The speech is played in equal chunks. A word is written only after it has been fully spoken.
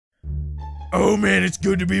Oh man, it's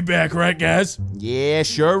good to be back, right guys? Yeah,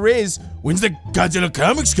 sure is. When's the Godzilla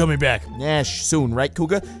comics coming back? Yeah, soon, right,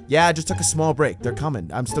 Kuga? Yeah, I just took a small break. They're coming.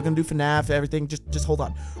 I'm still gonna do FNAF, everything. Just hold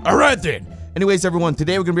on. Alright then. Anyways, everyone,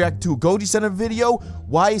 today we're gonna react to a Goji Center video.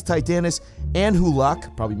 Why is Titanus and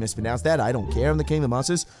Amhuluk, probably mispronounced that, I don't care, I'm the king of the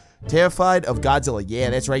monsters, terrified of Godzilla? Yeah,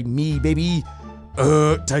 that's right, me, baby.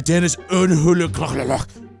 Titanus and Amhuluk.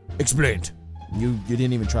 Explained. You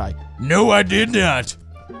didn't even try. No, I did not.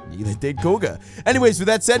 Neither did Kuga. Anyways, with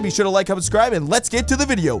that said, be sure to like, comment, subscribe, and let's get to the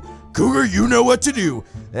video. Cougar, you know what to do.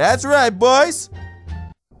 That's right, boys.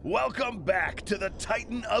 Welcome back to the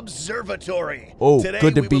Titan Observatory. Oh, Today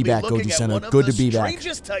good to we be will back, looking Goji at Center. one of Good the to be back.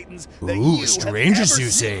 strangest Titans that Ooh, you strangest, have ever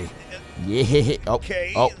you say? Yeah.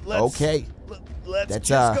 Okay. Okay. Let's That's,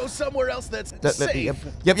 just go somewhere else that's safe.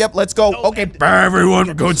 Yep. Let's go. Oh, okay. and Bye, everyone.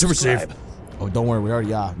 We're going somewhere safe. subscribe. Oh, don't worry. We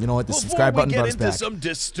already are. You know what? The subscribe Before button we brought get us into back. some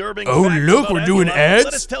disturbing Oh, facts look, about we're doing Amhuluk, ads?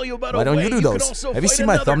 Let us tell you about Why a don't way you do can those? also Have you fight seen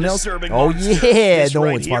my another thumbnails? disturbing Oh, monster. yeah. This No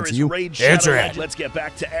right one's here sponsored is you. Rage That's Shadow. right. Let's get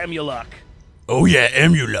back to Amhuluk. Oh yeah,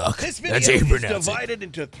 Amhuluk. This video That's how you is pronounce it. divided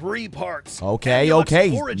into 3 parts. Okay.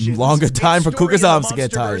 Amhuluk's origins, Longer time for its story Kuga's in the arms to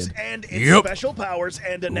get Monsterverse, tired. And its Yep. special powers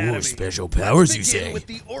and anatomy. Ooh, special powers, you Let's begin say? with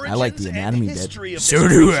the I like the origins anatomy and bit. history of So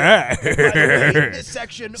this do creature. I. By the way, this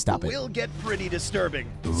section Stop it. will get pretty disturbing.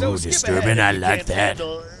 Ooh, So skip disturbing, ahead I if you like can't that.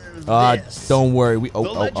 handle this. Don't worry. The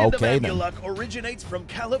legend Okay of then. Amhuluk originates from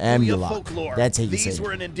California Amhuluk. folklore. That's how you These say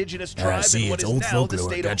were it. an indigenous tribe see, in what it's is old now the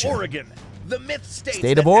folklore, state gotcha. of Oregon. The myth states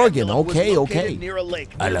State that of Oregon, Amhuluk was okay. located near a lake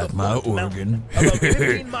I near like the my Fourth Mountain, Oregon. about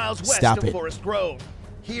 15 miles west Stop of it. Forest Grove.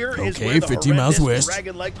 Here is Okay, where the 15 miles horrendous west.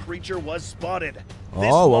 dragon-like creature was spotted. Oh, This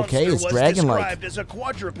okay, monster it's was dragon-like. described as a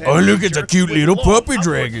quadruped Oh, look, it's a creature cute with little long, puppy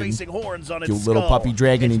dragon. upward-facing horns on Cute its little skull. puppy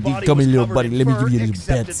dragon Its indeed. body Come was here, little covered buddy. in Let me fur give you a little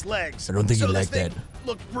except pet. its legs. I don't think so you like this thing that.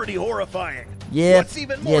 Looked pretty horrifying. Yeah, What's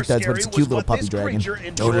even yeah, more it does, but scary it's a cute was little what puppy this dragon. creature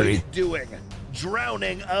enjoyed Totally. doing.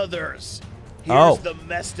 Drowning others. Here's Oh. the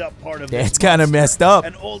messed up part of That's this kinda monster. messed up.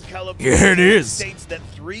 An old California Yeah, it is. states that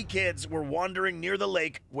 3 kids were wandering near the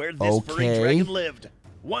lake where this furry Okay. dragon lived.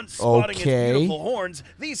 Once spotting Okay. its beautiful horns,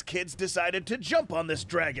 these kids decided to jump on this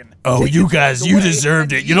dragon. Oh, take you its guys, horns you away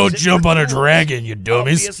deserved and it. You don't use it jump for on a tools. dragon, you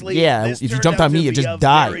dummies. Obviously, Yeah, this if you turned jumped out on me, to you be just a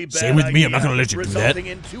die. very Same bad with me, I'm not idea, gonna let you do that. resulting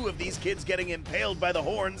in 2 of these kids getting impaled by the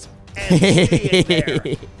horns and staying there.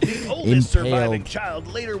 The oldest surviving Impaled.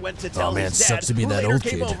 child later went to tell man, his dad, sucks to be who that later old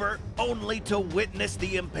came kid. over only to witness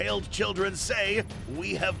the impaled children say,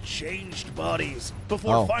 "We have changed bodies,"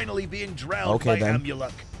 before Oh. finally being drowned Okay, by then.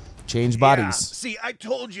 Amhuluk. Change Yeah, bodies. see, I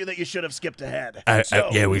told you that you should have skipped ahead.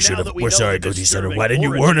 Yeah, we now should have. that we We're know sorry, the Goji Center. disturbing Why didn't you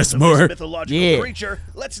origins warn us of this more? mythological Yeah. creature,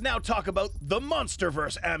 let's now talk about the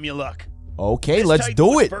Monsterverse Amhuluk. Okay, This let's Titan do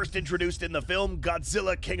was it. first introduced in the film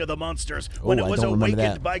Godzilla King of the Monsters when Oh, it I was don't remember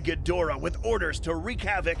awakened that. by Ghidorah with orders to wreak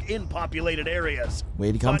havoc in populated areas.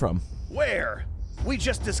 Where'd he come But from? Where? We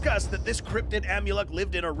just discussed that this cryptid Amhuluk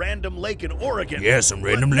lived in a random lake in Oregon. Yeah, some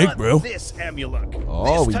random but lake, not bro. This Amhuluk.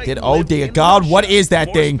 Oh, This we Titan did. Oh, lived dear in God, what Russia. is that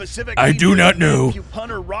More thing? specifically, I do not near know.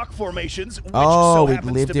 Pupunner rock formations, which Oh, so it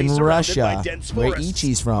happens lived to be in surrounded Russia, by dense where forests.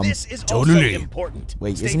 Ichi's from. This is Totally. also important.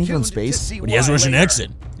 Wait, Stay isn't he from tuned space? to see But he has why Russian later.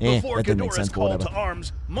 accent. Before that doesn't make Ghidorah's sense, but call whatever. to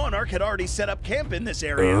arms, Monarch had already set up camp in this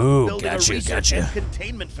area, Oh, building gotcha, a research gotcha. and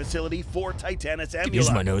containment facility for Titanus Amhuluk. use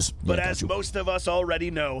my nose. But Yeah, as got you. most of us already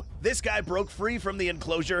know, this guy broke free from the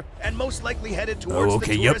enclosure and most likely headed towards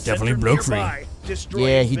okay, the yep, tourist definitely center broke free. nearby, destroying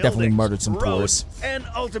Yeah, he definitely buildings, murdered some roads, tourists. and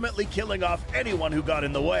ultimately killing off anyone who got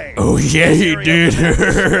in the way. Oh, yeah, This he area did. was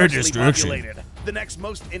sparsely Destruction. populated. The next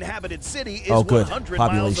most inhabited city is Oh, good. 100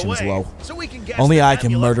 Population's miles away. low. So we can guess Only that I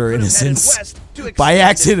can Amhuluk murder could have headed innocents. west to By extend his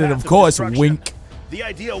accident, path of course. destruction. Wink. The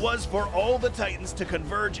idea was for all the Titans to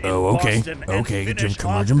converge in Oh, okay. Boston and Okay, finish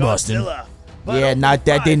converge off in Boston. Godzilla. But Yeah, only not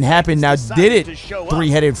that 5 didn't happen. Now Titans did decided to it? show up.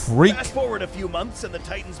 Three-headed freak. Fast forward a few months and the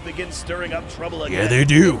Titans begin stirring up trouble again. Yeah, they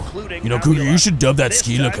do. including You know, Cougar, you Amhuluk. should dub that This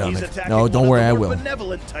Skila time he's comic. attacking No, don't one worry, of I the more will.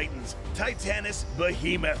 benevolent Titans, Titanus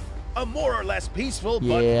Behemoth. A more or less peaceful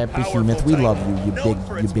Yeah, but Behemoth, powerful we Titan, love you, you known big-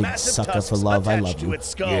 for you its big massive sucker tusks for love. I attached love to you. its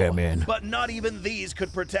skull. Yeah, man. But not even these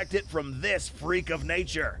could protect it from this freak of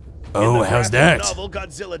nature. Oh, In the how's graphic that? Novel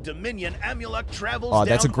Godzilla Dominion, Amhuluk travels Oh,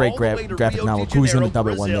 that's a down great all the way to graphic Rio novel. de Kuga's gonna Janeiro, dub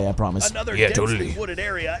it one day, Brazil, I promise. Another Yeah, densely totally. wooded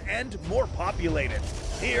area and more populated.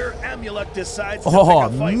 Here, Amhuluk decides to Oh,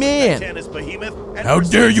 pick a fight man. with Titanus Behemoth. And How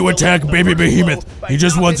dare proceeds you to attack land baby the first Behemoth. blow by He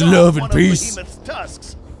just wants knocking off love and one of peace. Behemoth's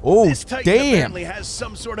tusks. Oh, This Titan damn. apparently has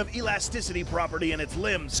some sort of elasticity property in its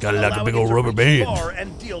limbs. It's got like a allowing big it old to rubber reach band. far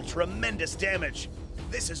and deal tremendous damage.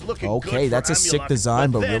 This is looking good Okay, for that's a sick Amhuluk,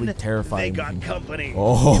 design, but then really terrifying. They got company.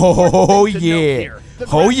 Oh, The important thing to note yeah. here, the Oh,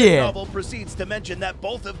 graphic yeah. novel proceeds to mention that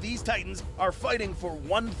both of these Titans are fighting for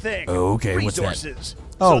one thing. Oh, okay, what's that? resources.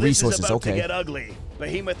 Oh, so this resources, is about okay. to get ugly.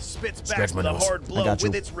 Behemoth spits back Scratch my with a nose. hard I blow got you.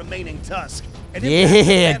 with its remaining tusk. And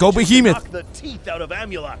Yeah, go Behemoth. knock the teeth out of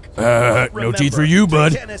Amhuluk. No teeth for you,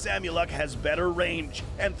 bud. Titanus Amhuluk has better range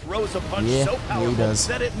and throws a punch Yeah, so yeah, he powerful does.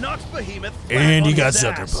 that it knocks Behemoth flat And he on got his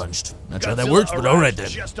sucker ass. punched. Not sure how that Godzilla works, but all right arrived then.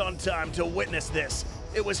 just on time to witness this.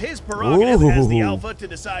 It was his prerogative as the Ooh. alpha to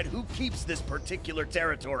decide who keeps this particular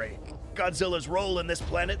territory. Godzilla's role in this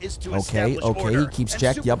planet is to establish okay, order he keeps and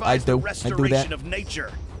check. Yep, I supervise do. the I do restoration that. of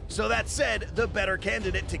nature. So that said, the better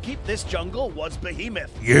candidate to keep this jungle was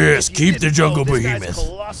Behemoth. Yes, If you keep the didn't jungle know, this guy's Behemoth.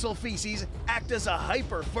 colossal feces act as a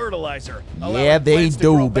hyper fertilizer. Yeah, they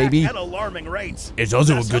do, baby. At alarming rates. It's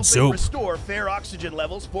also a Thus good helping soap. Restore fair oxygen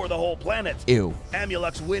levels for the whole planet. Ew.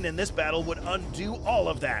 Amhuluk's win in this battle would undo all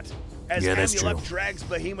of that. As Yeah, that's Amhuluk true. drags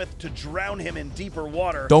Behemoth to drown him in deeper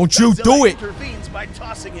water, Don't you Godzilla do it. intervenes by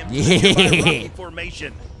tossing him Yeah. to the nearby rocky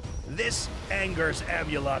formation. This angers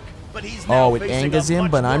Amhuluk, but he's now Oh, it facing angers a him,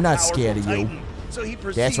 much but I'm more not scared of powerful you. Titan. So he That's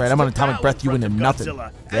proceeds right, I'm gonna to atomic bow breath you in into front of nothing. Godzilla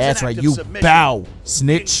as That's an right, act of you submission. bow, Being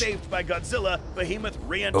snitch. saved by Godzilla, Behemoth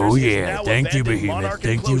re-enters Oh his yeah, now thank you, abandoned Behemoth. monarch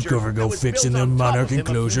Thank you enclosure for that go was fixing built the on top monarch of him a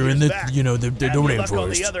few enclosure years and the, back. you know, the Amhuluk, on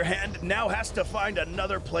rainforest. the other hand, now has to find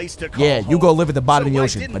another place to call Yeah, you home. go live at the bottom of the why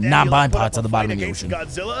ocean, didn't but not Amhuluk my put parts up of the a bottom fight of the against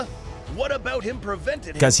ocean. Godzilla? What about him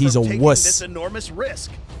prevented him 'Cause he's from a taking wuss. this enormous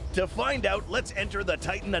risk? To find out, let's enter the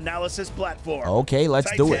Titan analysis platform. Okay,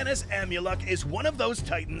 let's do it. Titanus Amhuluk is one of those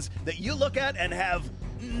Titans that you look at and have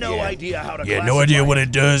no idea how to Yeah, classify. no idea what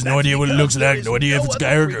it does, no That's idea what it because looks there like, is no idea if it's other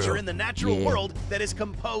guy or creature girl. in the natural Yeah. world that is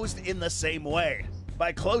composed in the same way.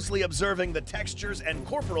 By closely observing the textures and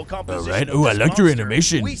corporal composition Alright, of ooh, I this like your monster,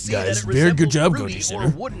 animation, we see guys. that it Very good resembles job, fruity Goji or Center.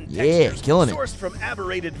 wooden Yeah, textures killing it. sourced from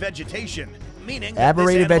aberrated vegetation. Meaning that this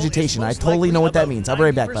Aberrated animal is vegetation. I most totally likely know what that about means. I'll be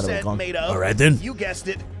right back, by the way, 90% Kong. made of, Alright then. You guessed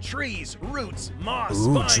it, trees, roots, moss,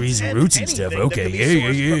 Ooh, vines, trees and roots and stuff. anything that Okay, can be yeah, sourced yeah,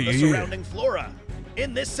 from the yeah, yeah. surrounding flora.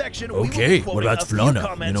 In this section, we will Okay, be what quoting about a few fauna? You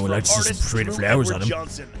comments know, we from like to see some artist pretty Drew flowers Edward on 'em.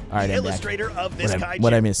 Johnson, Alright, the I'm back. illustrator of this kaiju.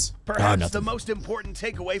 What'd I miss? Perhaps nothing. the most important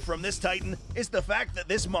takeaway from this Titan is the fact that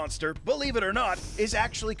this monster, believe it or not, is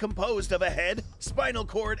actually composed of a head, spinal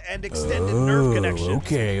cord, and extended nerve connections.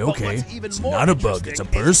 okay, But okay. what's even It's more not a bug, it's a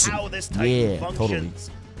interesting is person. how this Titan Yeah, functions. totally.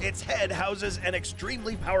 Its head houses an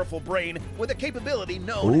extremely powerful brain with a capability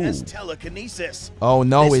known as Ooh. telekinesis. Oh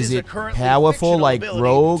no, This is a it currently powerful fictional like ability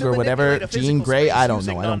Rogue to or whatever, manipulate a Jean physical Grey? space I don't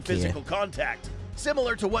using know, I don't care. non-physical contact.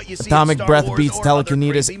 Similar to what you see Atomic in Star breath Wars beats or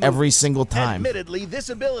telekinesis other crazy every movies. single time. Admittedly, this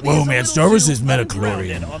ability Whoa, is a man, little Star Wars too is metachlorian.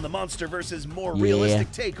 ungrounded on the monster versus more Yeah.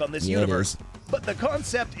 realistic take on this Yeah, it universe. is. But the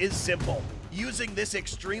concept is simple. Using this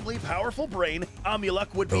extremely powerful brain,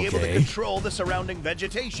 Amhuluk would be able to Okay. control the surrounding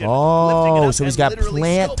vegetation. Oh, lifting it up so he's and got literally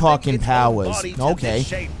plant sculpting talking its own powers. body to Okay. this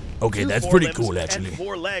shape. Okay, 2 that's pretty forelimbs cool, and actually.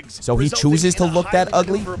 4 legs, So he resulting chooses to in a look that highly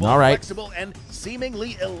ugly? maneuverable, All right. flexible, and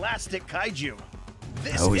seemingly elastic kaiju.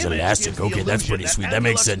 This Oh, he's image elastic. gives the Okay, that's illusion pretty sweet. That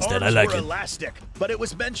makes Amhuluk's sense then. I arms like were it. Elastic, but it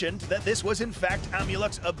was mentioned that this was in fact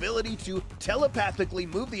Amhuluk's ability to telepathically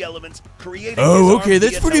move the elements, creating Oh, his okay, arms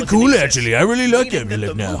that's via pretty cool, telekinesis. actually. I really like Meaning that Amhuluk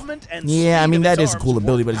the now. movement and Yeah, I speed mean, of that his is a arms cool were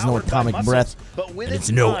ability, but it's no powered by atomic muscles, breath. but with And its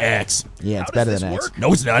it's no mind. axe. Yeah, How it's does better this than axe. work?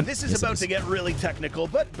 No, it's not. This is Yes, it about is. to get really technical,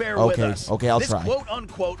 but bear with Okay, us. okay, I'll this try.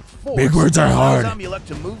 quote-unquote force Big words are that allows hard. Amhuluk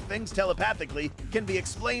to move things telepathically can be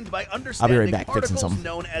explained by understanding back fixing particles something.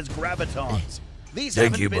 known as gravitons. These Thank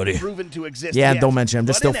haven't you, been buddy. proven to exist Yeah, yet, don't mention it. I'm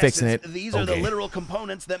just but still in fixing essence, it. These are the Okay. literal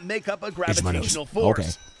components that make up a Itch my nose. gravitational force. Okay.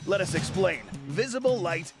 Let us explain. Visible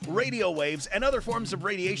light, radio waves, and other forms of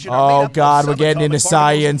radiation are made Oh up God, of we're getting into subatomic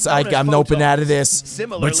particles science. known as I'm noping out of this.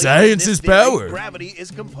 Similarly, But science in this is theory, power. Gravity is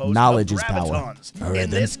composed Knowledge of is power. gravitons. All right, in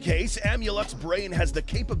then. this case, Amhuluk's brain has the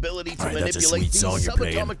capability to All right, that's a manipulate sweet these song you're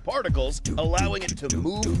playing. subatomic particles, allowing it to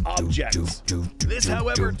move objects. This,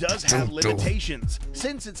 however, does have limitations,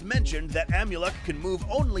 since it's mentioned that Amhuluk can move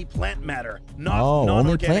only plant matter, not Oh, only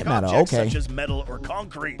non-organic plant matter, objects okay. such as metal or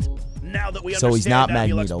concrete. Now that we So he's not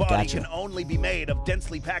understand Amhuluk's Magneto, body gotcha. can only be made of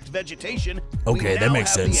densely packed vegetation, we Okay, that now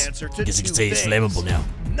makes have sense. The answer to Guess you could two say it's things. flammable now.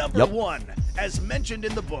 Number Yep. 1, as mentioned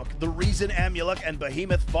in the book, the reason Amhuluk and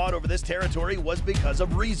Behemoth fought over this territory was because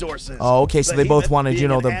of resources. Oh, okay, so they both Behemoth, wanted, you being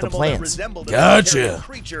know, an the animal that plants. resembled a Gotcha. vegetarian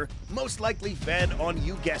creature, most likely fed on,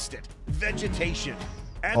 you guessed it, vegetation.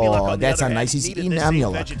 Amhuluk, Oh, on the that's other not nice. hand, He's needed eating this same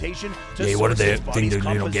Amhuluk. vegetation to Yeah, he wanted source the his thing body's to, get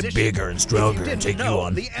composition. bigger and If stronger you and didn't take you know,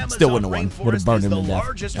 on. the Amazon Still wouldn't have won. rainforest Would've burned is him the to death.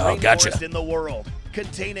 largest Oh, gotcha. rainforest in the world,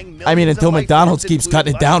 containing I mean, millions until of life McDonald's forms, keeps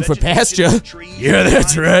cutting it including down for vegetation, pasture. trees, Yeah,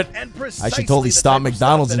 that's vines, right. and I should totally precisely the stomp type of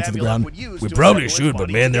McDonald's stuff into that the ground. Amhuluk would use We to probably assemble his should, but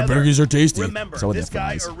body man, their together. burgers are tasty. Remember, So are this their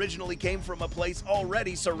guy fries. originally came from a place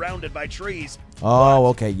already surrounded by trees. Oh, But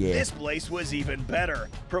okay, yeah. This place was even better,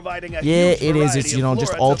 providing a Yeah, huge it is. variety It's, of you know,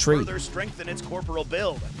 just flora all to tree. further strengthen its corporal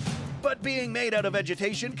build. but being made out of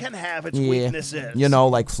vegetation can have its Yeah, weaknesses. you know,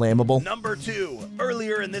 like flammable. Number 2.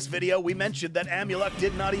 Earlier in this video, we mentioned that Amhuluk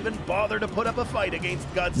did not even bother to put up a fight against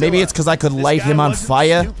Godzilla. Maybe it's because I could This light guy him on wasn't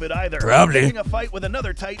fire. Stupid either. Probably. Picking a fight with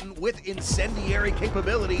another Titan with incendiary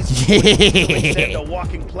capabilities would easily send a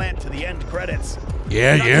walking plant to the end credits.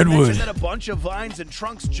 Yeah, Not yeah, to it mention would. that a bunch of vines and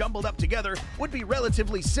trunks jumbled up together would be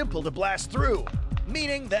relatively simple to blast through,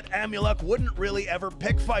 meaning that Amhuluk wouldn't really ever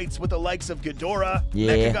pick fights with the likes of Ghidorah,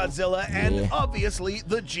 Yeah. Mechagodzilla, and obviously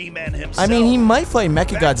the G-Man himself. I mean, he might fight Back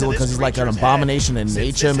to Mechagodzilla this because he's like an creature's abomination head. in Since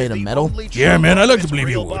nature this made is of the metal. only Yeah, true man, I of like to its believe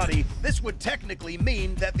you real would. body, this would technically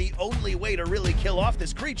mean that the only way to really kill off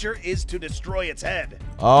this creature is to destroy its head.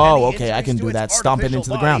 Oh, Any okay, I can injuries do to that. its Stomp it artificial into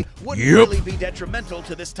the body ground. Wouldn't Yep. really be detrimental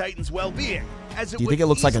to this Titan's well-being, as it Do you would think it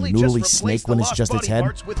looks like a easily noodly just snake replace when the it's lost just its body head?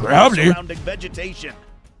 parts with Probably. surrounding vegetation.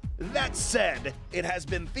 That said, it has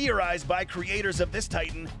been theorized by creators of this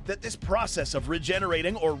Titan that this process of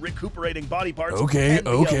regenerating or recuperating body parts Okay, can be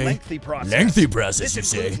a okay. lengthy process. Lengthy process,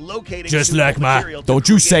 This you includes say? locating Just suitable like my- material to Don't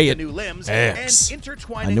you create say the it. new limbs X. and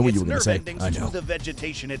intertwining I knew what its you were gonna nerve say. endings I to know. the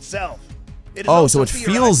vegetation itself. It is Oh, also so it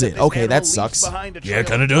theorized feels that it. this Okay, that animal leaves sucks. behind a Yeah, trail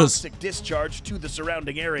kinda of does. toxic discharge to the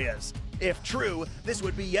surrounding areas. If true, this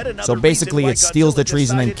would be yet another So basically reason why it steals the Godzilla trees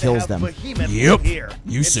and then decided to kills have them. Behemoth Yep, live here,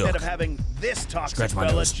 you instead suck. of having this toxic Scratch my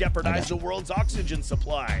fella nose. jeopardize the world's oxygen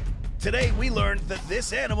supply. Today we learned that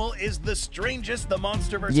this animal is the strangest the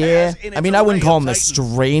monsterverse Yeah, has in I its mean, I wouldn't array call of him the titans.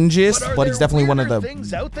 strangest, are but he's there definitely one of weirder the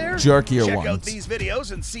things out there? jerkier Check out ones. these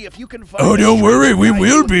videos and see if you can find Oh, a don't worry, we strange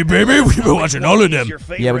will kaiju be, and baby. let us We've been know which watching one all of is them. your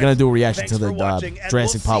Yeah, we're gonna favorite. do a reaction Thanks to the for watching, and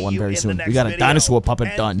Jurassic we'll Part see 1 you very in the soon. We next got a video. dinosaur puppet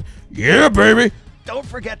And done. Yeah, baby. Don't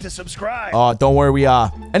forget to subscribe. Oh, don't worry, we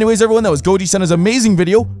are. Anyways, everyone, that was Goji sent us an amazing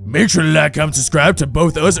video. Make sure to like, comment, subscribe to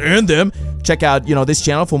both us and them. Check out, this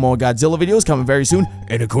channel for more Godzilla videos coming very soon.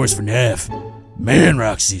 And of course, for Nav. Man,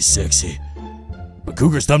 Roxy's sexy. But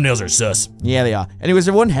Cougar's thumbnails are sus. Yeah, they are. Anyways,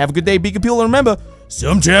 everyone, have a good day. Be good people, and remember,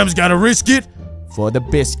 Sometimes gotta risk it. for the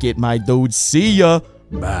biscuit, my dudes. See ya.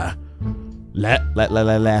 Bye.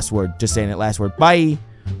 Last word. Just saying it. Last word. Bye.